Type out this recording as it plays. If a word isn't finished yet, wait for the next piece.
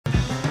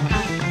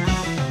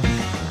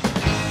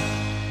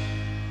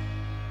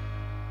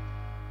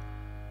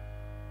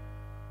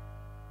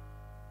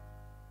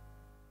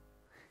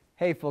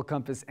Hey, Full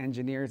Compass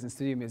engineers and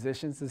studio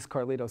musicians, this is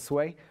Carlito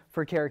Sway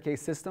for KRK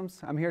Systems.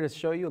 I'm here to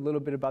show you a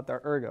little bit about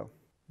our Ergo.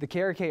 The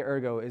KRK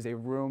Ergo is a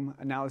room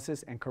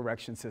analysis and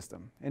correction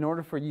system in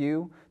order for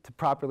you to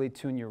properly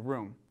tune your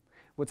room.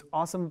 What's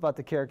awesome about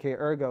the KRK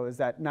Ergo is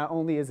that not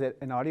only is it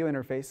an audio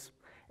interface,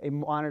 a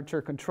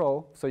monitor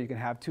control, so you can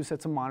have two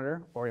sets of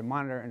monitor or a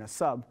monitor and a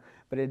sub,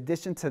 but in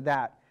addition to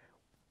that,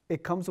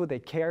 it comes with a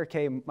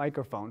KRK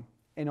microphone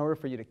in order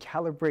for you to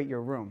calibrate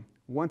your room.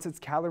 Once it's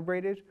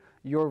calibrated,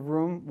 your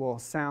room will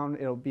sound,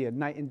 it'll be a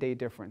night and day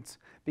difference.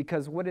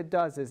 Because what it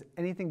does is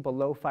anything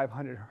below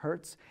 500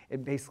 hertz,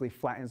 it basically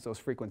flattens those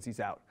frequencies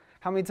out.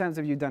 How many times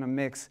have you done a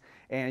mix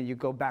and you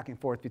go back and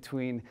forth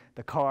between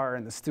the car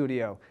and the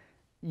studio?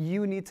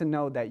 You need to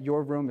know that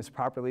your room is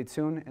properly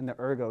tuned, and the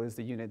Ergo is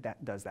the unit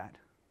that does that.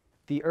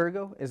 The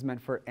Ergo is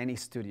meant for any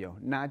studio,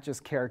 not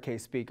just KRK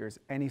speakers.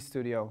 Any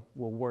studio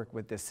will work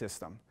with this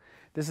system.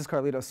 This is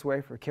Carlito Sway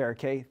for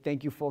KRK.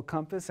 Thank you, Full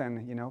Compass,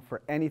 and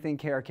for anything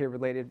KRK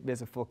related,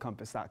 visit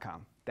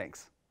fullcompass.com.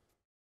 Thanks.